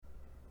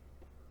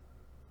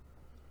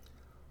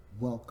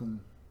Welcome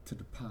to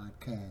the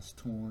podcast,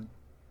 Torn.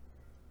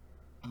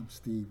 I'm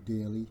Steve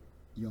Daly,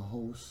 your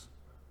host,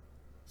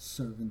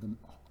 serving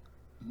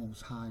the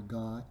Most High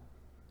God,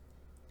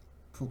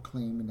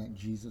 proclaiming that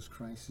Jesus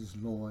Christ is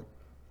Lord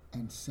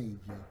and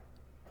Savior,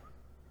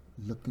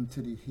 looking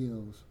to the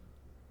hills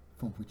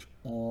from which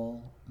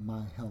all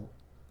my help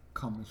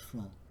comes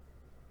from.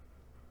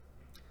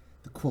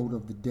 The quote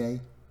of the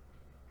day: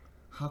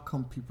 how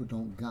come people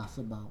don't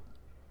gossip about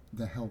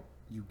the help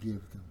you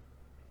give them?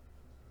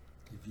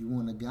 If you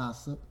want to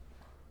gossip,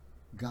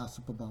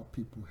 gossip about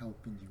people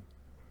helping you.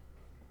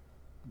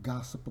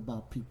 Gossip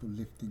about people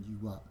lifting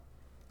you up.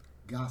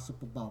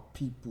 Gossip about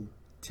people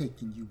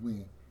taking you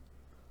in.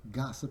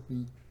 Gossip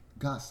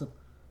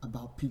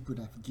about people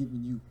that have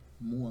given you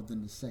more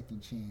than a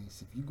second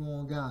chance. If you go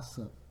on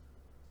gossip,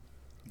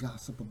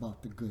 gossip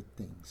about the good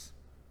things.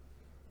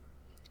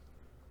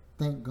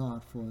 Thank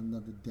God for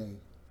another day.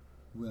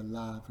 We're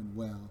alive and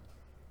well.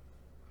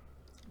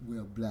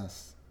 We're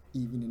blessed.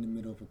 Even in the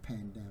middle of a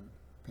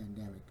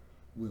pandemic,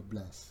 we're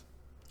blessed.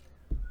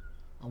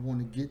 I want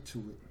to get to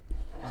it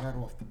right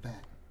off the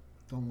bat.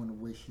 Don't want to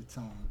waste your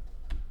time,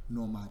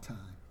 nor my time.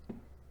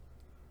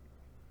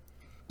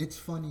 It's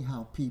funny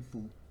how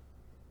people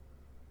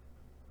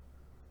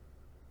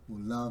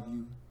will love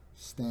you,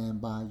 stand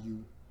by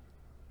you,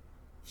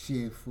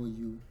 cheer for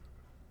you,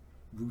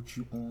 root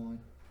you on.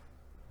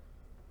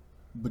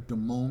 But the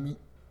moment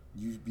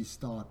you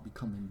start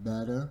becoming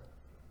better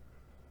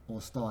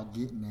or start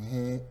getting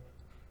ahead,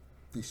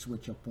 they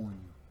switch up on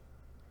you.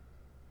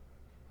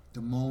 The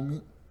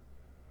moment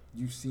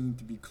you seem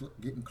to be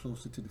getting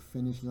closer to the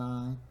finish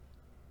line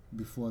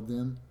before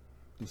them,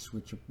 they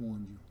switch up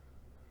on you.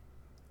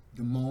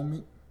 The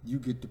moment you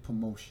get the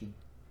promotion,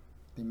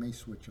 they may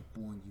switch up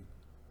on you.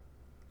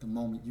 The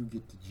moment you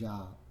get the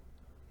job,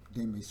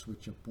 they may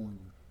switch up on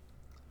you.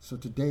 So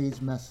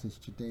today's message,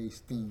 today's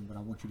theme, what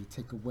I want you to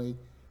take away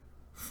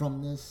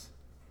from this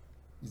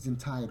is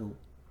entitled,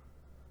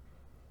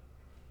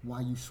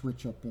 Why You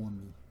Switch Up on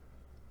Me.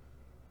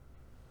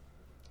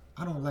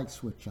 I don't like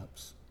switch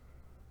ups,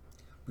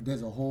 but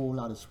there's a whole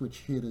lot of switch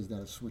hitters that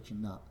are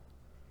switching up.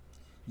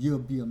 You'll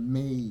be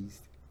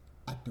amazed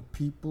at the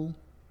people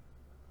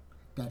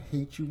that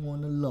hate you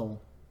on the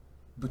low,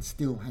 but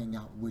still hang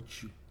out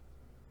with you.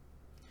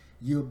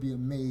 You'll be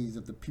amazed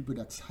at the people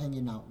that's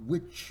hanging out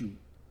with you,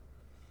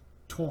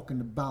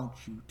 talking about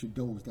you to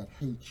those that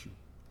hate you.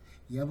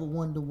 You ever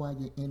wonder why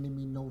your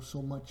enemy knows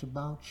so much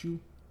about you?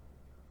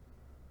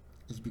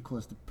 It's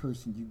because the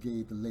person you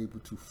gave the label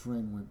to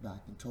friend went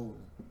back and told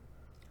him.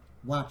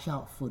 Watch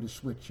out for the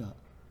switch up,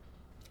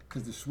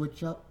 because the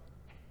switch up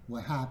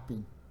will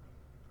happen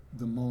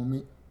the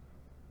moment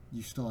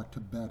you start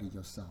to better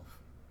yourself.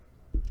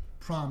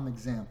 Prime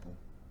example.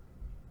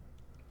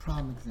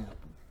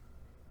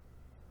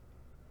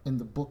 In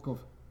the book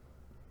of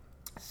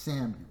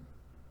Samuel,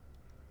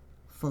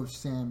 1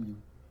 Samuel,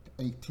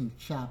 the 18th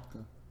chapter,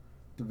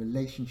 the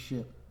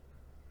relationship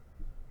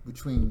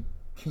between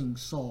King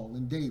Saul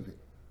and David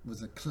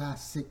was a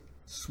classic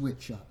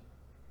switch up.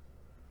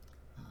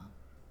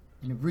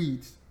 And it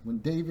reads, when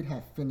David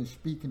had finished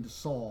speaking to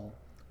Saul,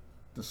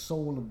 the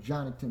soul of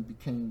Jonathan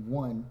became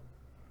one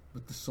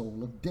with the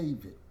soul of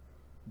David.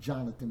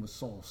 Jonathan was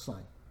Saul's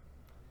son.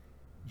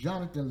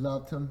 Jonathan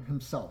loved him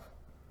himself.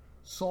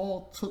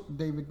 Saul took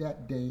David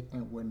that day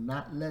and would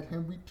not let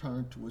him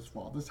return to his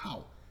father's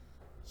house.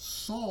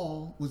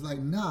 Saul was like,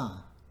 nah,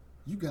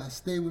 you gotta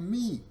stay with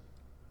me.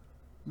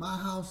 My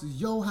house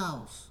is your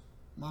house.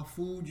 My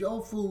food,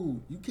 your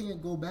food. You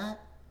can't go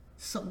back.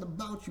 Something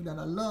about you that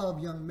I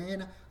love, young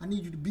man. I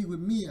need you to be with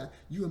me.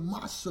 You in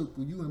my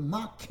circle. You in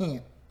my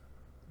camp.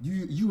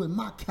 You in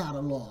my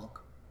catalog.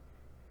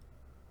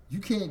 You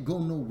can't go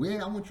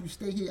nowhere. I want you to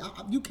stay here.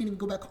 You can't even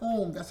go back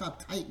home. That's how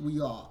tight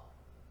we are.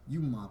 You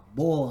my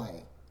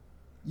boy.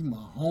 You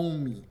my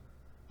homie.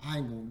 I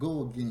ain't gonna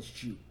go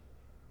against you.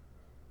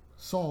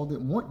 Saul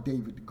didn't want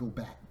David to go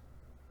back,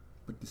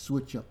 but the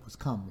switch up was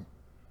coming.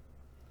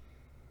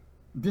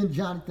 Then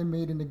Jonathan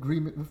made an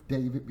agreement with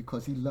David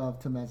because he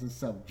loved him as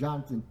himself.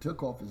 Jonathan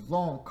took off his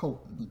long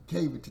coat and he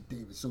gave it to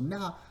David. So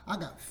now I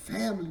got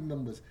family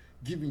members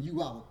giving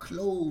you our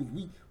clothes.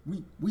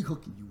 We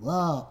hooking you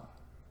up.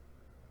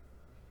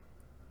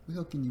 We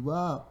hooking you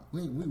up.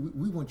 We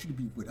want you to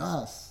be with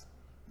us.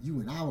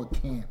 You in our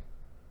camp.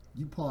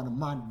 You part of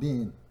my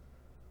den.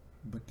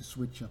 But the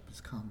switch up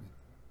is coming.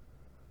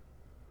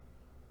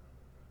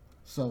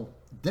 So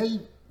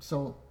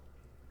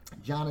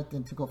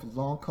Jonathan took off his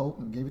long coat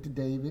and gave it to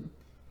David,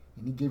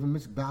 and he gave him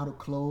his battle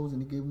clothes, and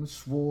he gave him his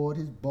sword,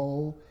 his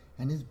bow,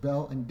 and his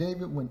belt, and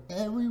David went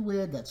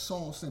everywhere that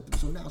Saul sent him.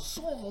 So now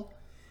Saul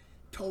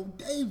told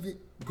David,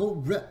 go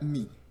rep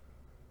me.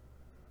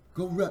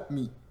 Go rep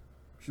me,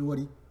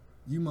 shorty.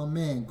 You my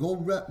man. Go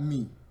rep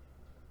me.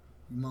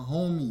 You my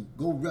homie.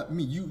 Go rep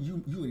me.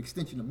 You an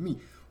extension of me.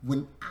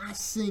 When I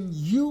send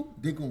you,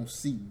 they're going to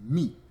see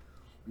me.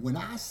 When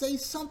I say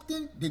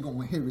something, they're going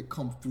to hear it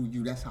come through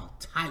you. That's how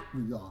tight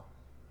we are.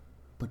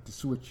 But the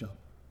switch up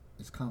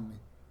is coming.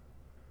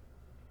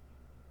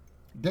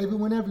 David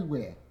went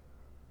everywhere.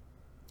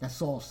 that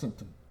Saul sent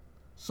him.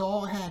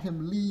 Saul had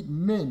him lead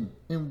men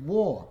in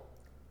war.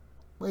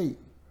 Wait,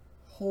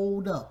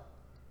 hold up.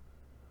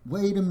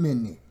 Wait a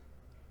minute.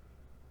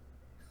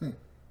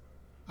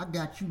 I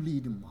got you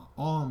leading my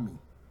army,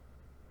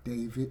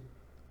 David.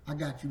 I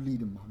got you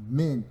leading my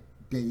men,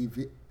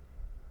 David.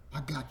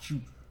 I got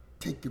you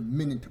taking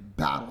men into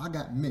battle. I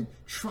got men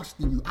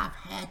trusting you. I've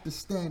had to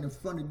stand in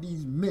front of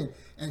these men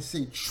and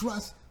say,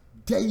 trust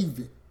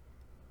David.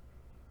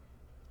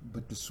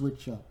 But the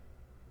switch up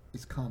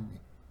is coming.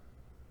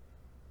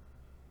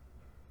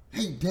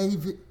 Hey,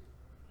 David,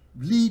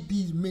 lead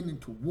these men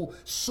into war.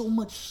 So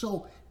much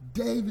so,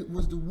 David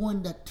was the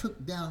one that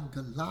took down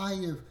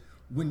Goliath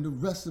when the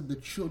rest of the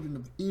children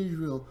of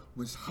Israel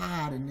was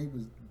hiding. They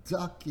was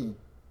ducking.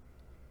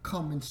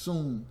 Coming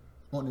soon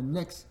on the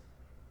next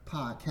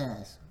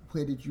podcast.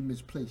 Where did you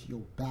misplace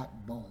your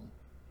backbone?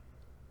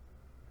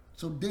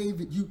 So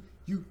David, you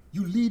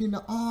leading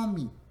the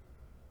army.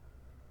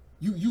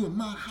 You in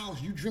my house.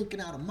 You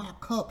drinking out of my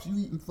cups.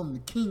 You eating from the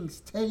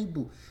king's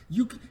table.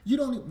 You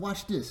don't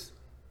watch this.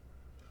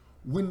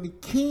 When the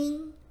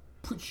king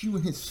puts you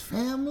in his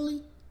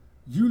family,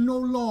 you no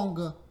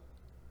longer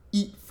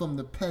eat from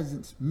the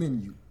peasant's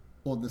menu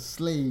or the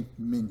slave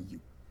menu.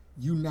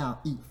 You now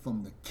eat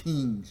from the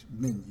king's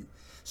menu.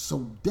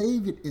 So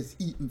David is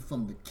eating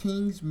from the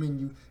king's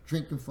menu,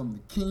 drinking from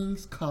the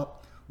king's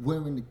cup,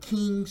 wearing the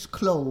king's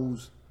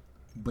clothes,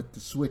 but the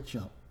switch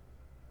up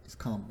is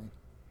coming.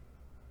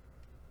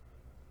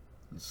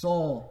 And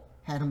Saul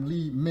had him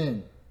lead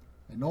men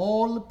and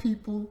all the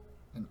people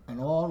and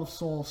all of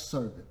Saul's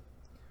servants.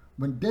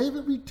 When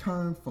David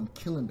returned from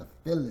killing the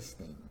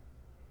Philistine,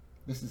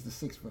 this is the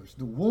 6th verse,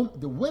 the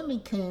women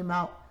came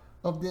out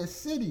of their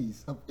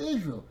cities of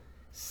Israel,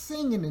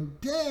 singing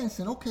and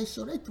dancing. Okay,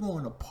 so they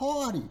throwing a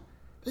party.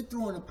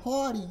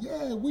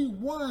 Yeah, we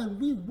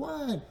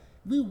won.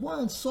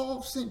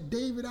 Saul sent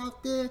David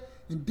out there,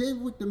 and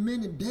David with the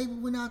men, and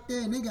David went out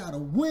there, and they got a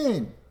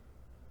win.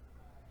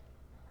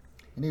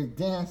 And they were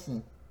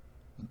dancing,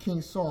 and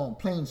King Saul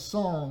playing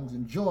songs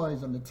and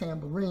joys on the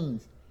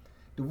tambourines.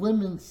 The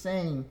women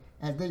sang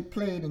as they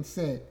played and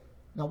said,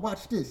 now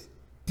watch this.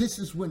 This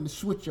is when the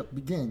switch up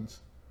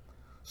begins.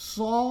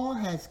 Saul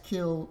has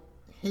killed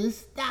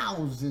his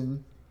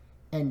 1,000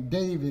 and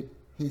David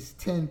his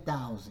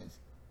 10,000.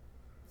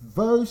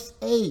 Verse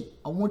 8.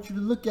 I want you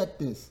to look at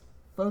this.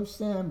 1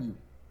 Samuel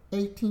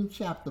 18th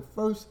chapter,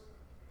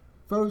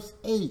 verse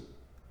 8.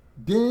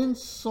 Then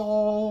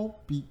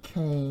Saul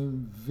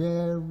became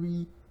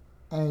very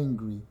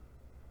angry.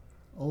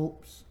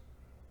 Oops.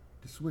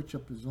 The switch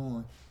up is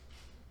on.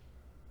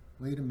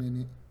 Wait a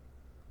minute.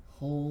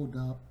 Hold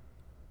up.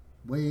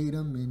 Wait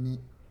a minute.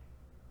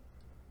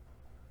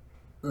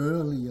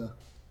 Earlier,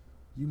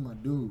 you my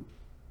dude.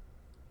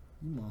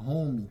 You my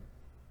homie.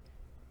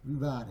 We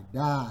ride or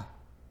die.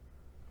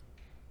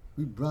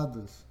 We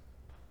brothers.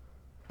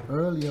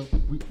 Earlier,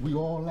 we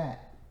all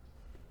that.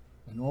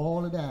 And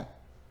all of that.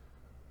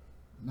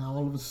 Now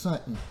all of a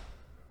sudden,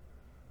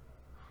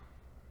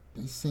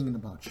 they singing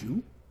about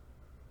you.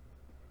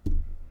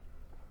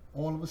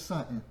 All of a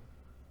sudden,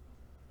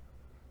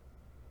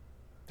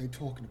 they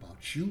talking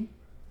about you.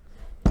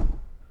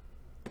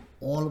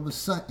 All of a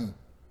sudden,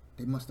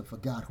 they must have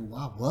forgot who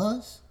I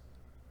was.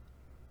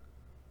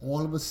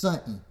 All of a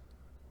sudden,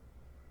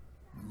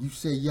 you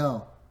say,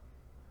 yo,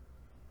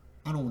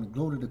 I don't want to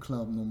go to the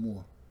club no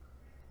more.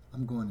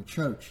 I'm going to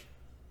church.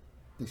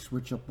 They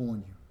switch up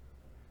on you.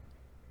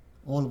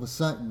 All of a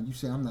sudden, when you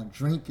say, I'm not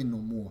drinking no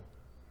more,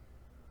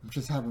 I'm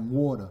just having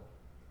water,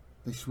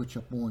 they switch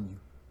up on you.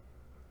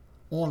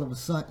 All of a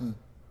sudden,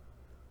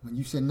 when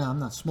you say, nah, I'm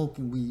not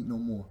smoking weed no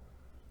more,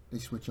 they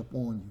switch up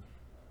on you.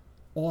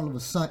 All of a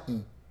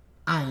sudden,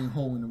 I ain't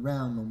hoeing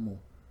around no more,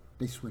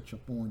 they switch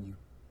up on you.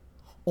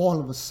 All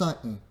of a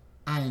sudden,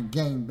 I ain't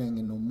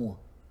gangbanging no more,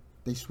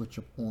 they switch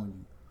up on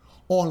you.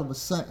 All of a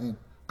sudden,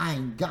 I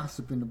ain't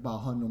gossiping about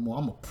her no more,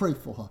 I'm going to pray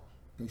for her,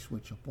 they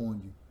switch up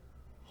on you.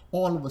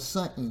 All of a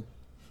sudden,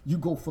 you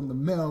go from the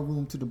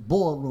mailroom to the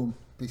boardroom,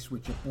 they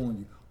switch up on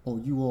you. Oh,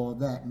 you all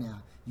that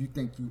now. You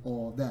think you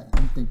all that.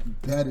 You think you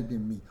better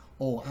than me.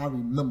 Oh, I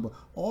remember.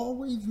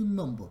 Always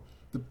remember,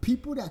 the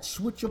people that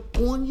switch up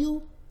on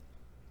you,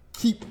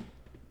 keep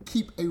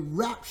a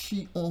rap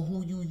sheet on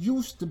who you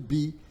used to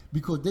be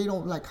because they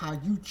don't like how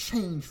you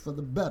change for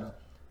the better.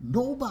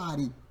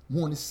 Nobody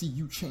want to see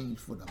you change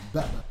for the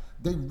better.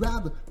 They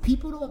rather,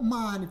 people don't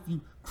mind if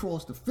you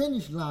cross the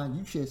finish line,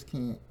 you just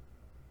can't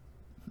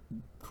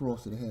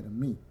cross it ahead of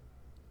me.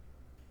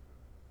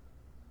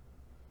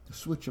 The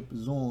switch up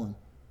is on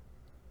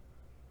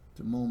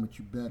the moment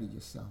you better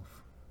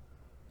yourself.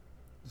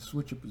 The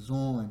switch up is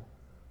on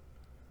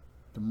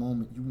the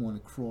moment you want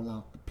to crawl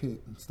out the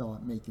pit and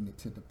start making it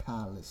to the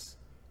palace.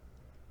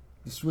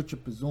 The switch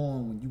up is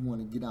on when you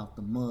want to get out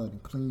the mud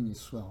and clean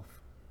yourself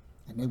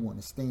and they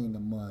want to stay in the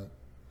mud.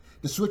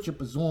 The switch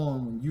up is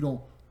on when you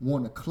don't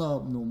want a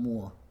club no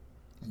more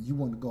and you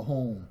want to go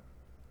home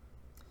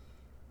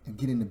and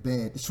get into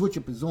bed. The switch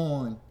up is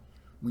on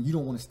when you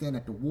don't want to stand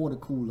at the water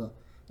cooler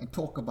and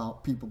talk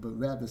about people, but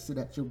rather sit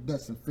at your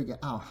desk and figure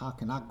out how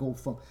can I go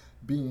from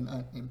being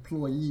an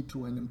employee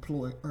to an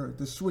employer.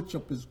 The switch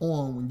up is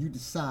on when you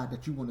decide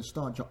that you want to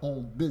start your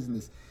own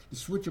business. The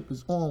switch up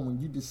is on when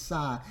you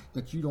decide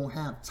that you don't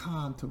have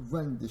time to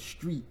run the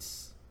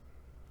streets.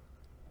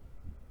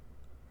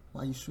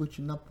 Why are you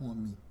switching up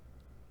on me?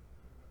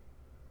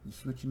 You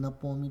switching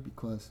up on me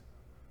because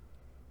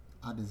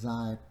I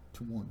desire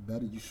to want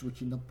better. You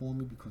switching up on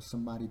me because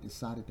somebody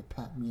decided to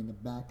pat me in the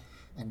back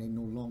and they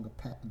no longer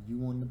patting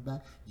you on the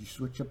back. You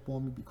switch up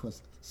on me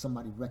because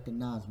somebody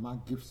recognized my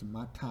gifts and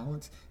my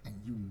talents and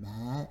you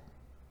mad.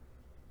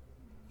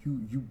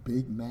 You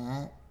big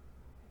mad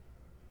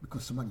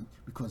because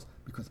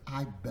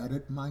I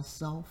bettered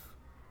myself.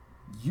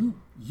 You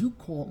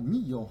called me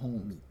your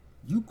homie.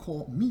 You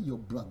called me your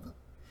brother.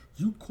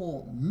 You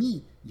called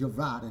me your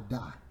ride or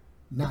die.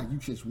 Now you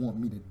just want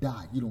me to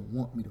die. You don't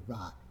want me to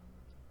ride.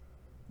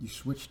 You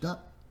switched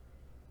up.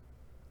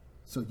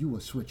 So you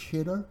a switch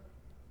hitter,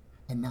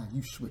 and now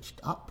you switched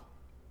up.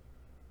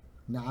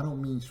 Now I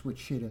don't mean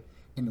switch hitter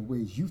in the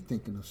ways you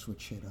thinking of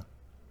switch hitter,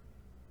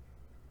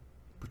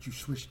 but you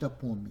switched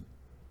up on me.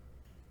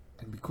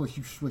 And because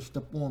you switched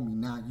up on me,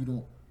 now you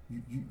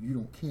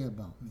don't care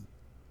about me.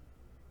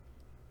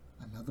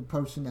 Another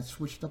person that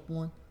switched up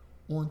on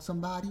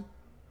somebody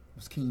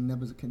was King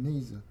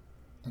Nebuchadnezzar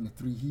and the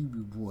 3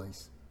 Hebrew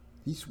boys.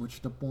 He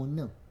switched up on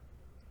them.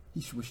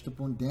 He switched up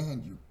on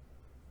Daniel.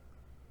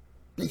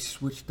 They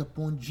switched up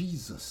on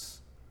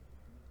Jesus.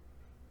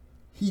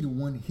 He the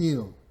one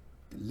healed,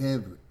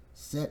 delivered,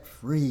 set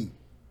free,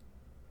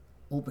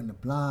 opened the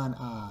blind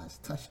eyes,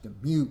 touched the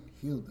mute,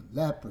 healed the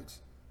lepers,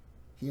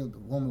 healed the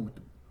woman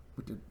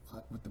with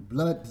the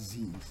blood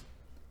disease.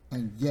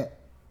 And yet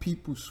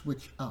people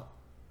switch up.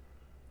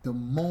 The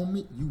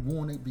moment you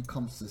want to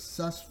become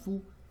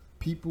successful,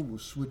 people will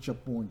switch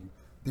up on you.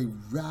 They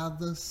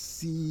rather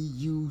see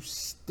you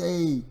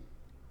stay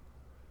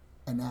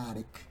an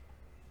addict.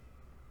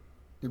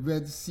 They'd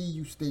rather see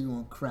you stay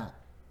on crack.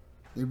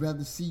 They'd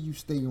rather see you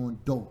stay on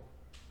dope.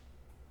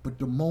 But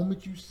the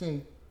moment you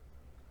say,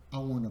 I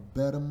want to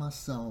better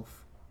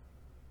myself,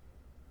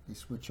 they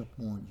switch up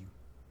on you.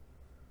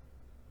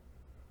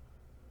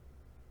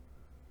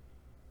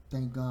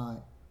 Thank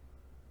God,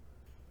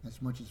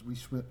 as much as we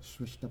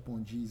switched up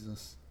on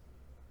Jesus,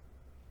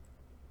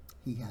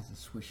 he hasn't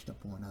switched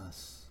up on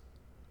us.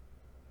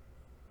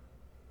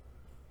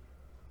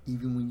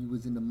 Even when you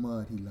was in the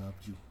mud, he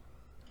loved you.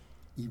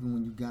 Even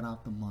when you got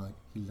out the mud,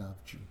 he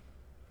loved you.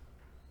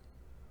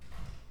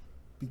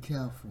 Be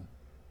careful.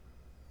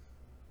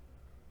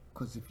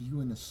 Because if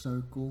you in a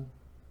circle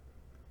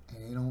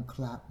and they don't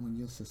clap when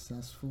you're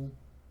successful,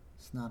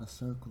 it's not a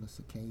circle, it's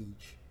a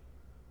cage.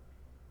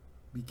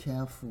 Be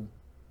careful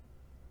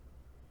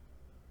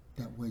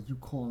that where you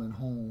calling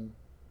home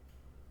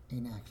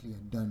ain't actually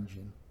a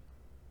dungeon.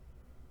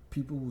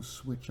 People will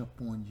switch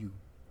up on you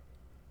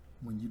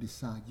when you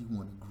decide you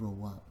want to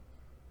grow up,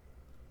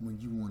 when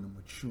you want to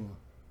mature.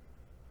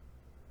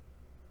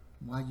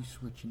 Why are you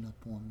switching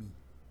up on me?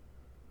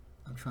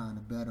 I'm trying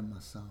to better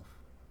myself.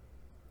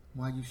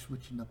 Why are you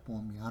switching up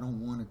on me? I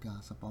don't want to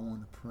gossip. I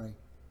want to pray.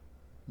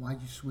 Why are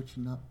you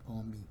switching up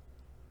on me?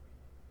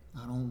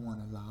 I don't want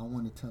to lie. I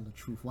want to tell the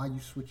truth. Why are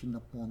you switching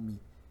up on me?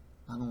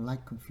 I don't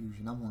like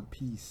confusion. I want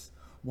peace.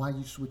 Why are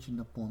you switching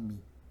up on me?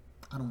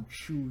 I don't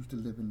choose to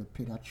live in the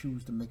pit. I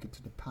choose to make it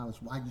to the palace.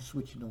 Why are you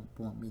switching up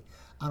on me?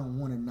 I don't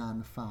want a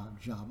 9-to-5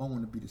 job. I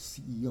want to be the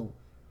CEO.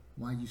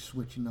 Why are you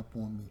switching up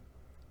on me?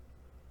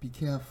 Be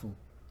careful.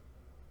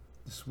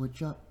 The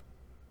switch up,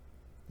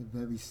 they're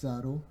very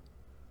subtle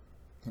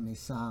and they're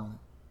silent.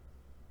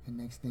 And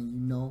next thing you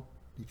know,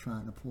 they're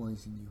trying to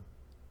poison you.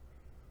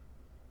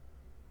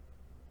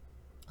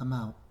 I'm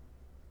out,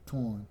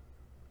 torn,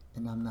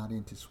 and I'm not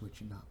into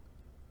switching up.